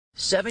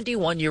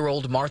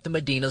71-year-old Martha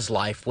Medina's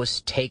life was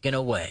taken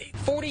away.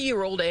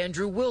 40-year-old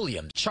Andrew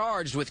Williams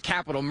charged with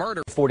capital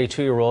murder.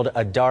 42-year-old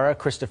Adara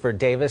Christopher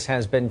Davis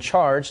has been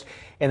charged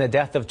in the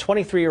death of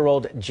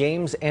 23-year-old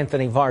James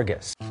Anthony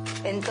Vargas.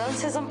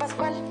 Entonces, don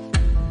Pascual,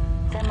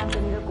 ¿se ha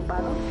mantenido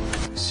ocupado?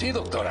 Sí,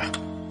 doctora.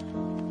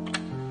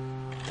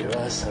 ¿Te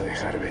vas a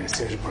dejar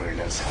vencer por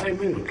el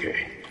Alzheimer o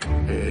qué?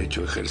 He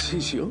hecho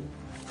ejercicio.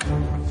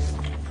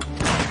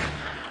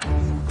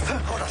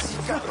 Ahora sí,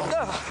 cabrón.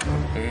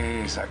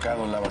 He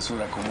sacado la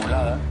basura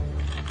acumulada.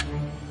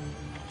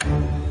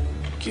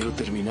 Quiero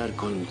terminar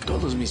con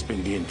todos mis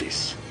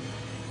pendientes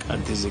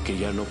antes de que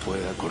ya no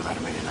pueda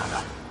acordarme de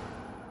nada.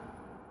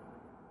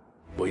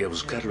 Voy a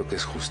buscar lo que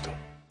es justo.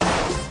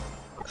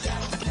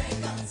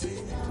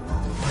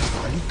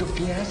 Pascualito,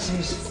 ¿qué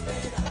haces?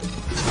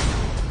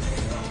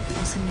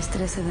 No se me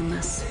estrese de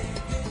más.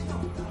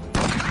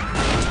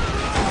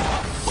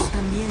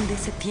 También de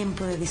ese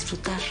tiempo de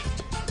disfrutar.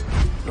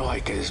 No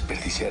hay que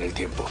desperdiciar el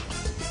tiempo.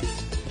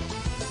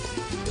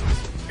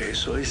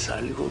 Eso es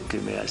algo que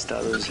me ha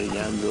estado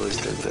enseñando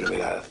esta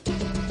enfermedad.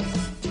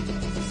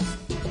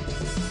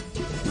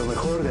 Lo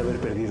mejor de haber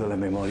perdido la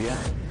memoria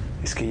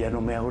es que ya no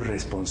me hago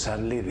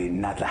responsable de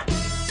nada.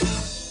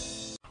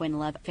 When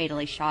love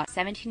fatally shot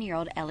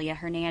 17-year-old Elia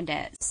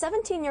Hernandez.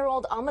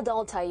 17-year-old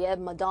Amadal Tayeb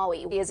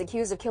Madawi is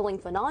accused of killing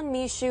Fanon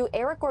Mishu,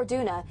 Erik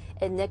Orduna,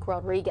 and Nick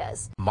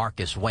Rodriguez.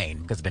 Marcus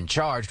Wayne has been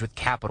charged with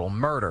capital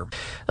murder.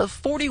 A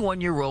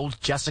 41-year-old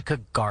Jessica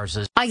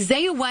Garza.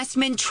 Isaiah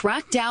Westman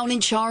tracked down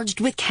and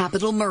charged with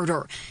capital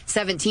murder.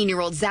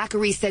 17-year-old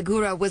Zachary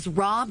Segura was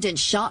robbed and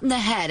shot in the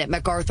head at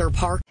MacArthur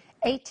Park.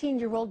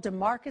 18-year-old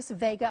DeMarcus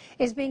Vega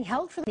is being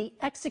held for the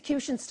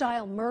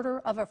execution-style murder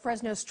of a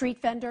Fresno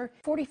street vendor,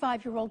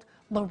 45-year-old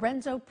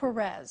Lorenzo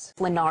Perez.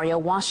 Lenario,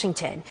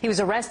 Washington. He was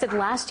arrested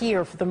last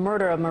year for the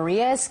murder of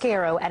Maria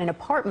Esquero at an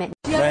apartment.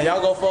 Man,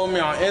 y'all go follow me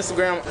on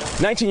Instagram.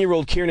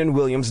 19-year-old Kiernan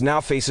Williams now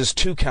faces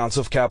 2 counts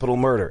of capital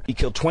murder. He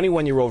killed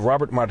 21-year-old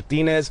Robert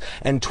Martinez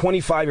and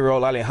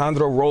 25-year-old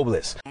Alejandro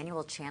Robles.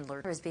 Manuel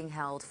Chandler is being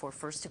held for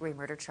first-degree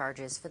murder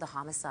charges for the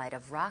homicide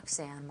of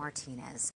Roxanne Martinez.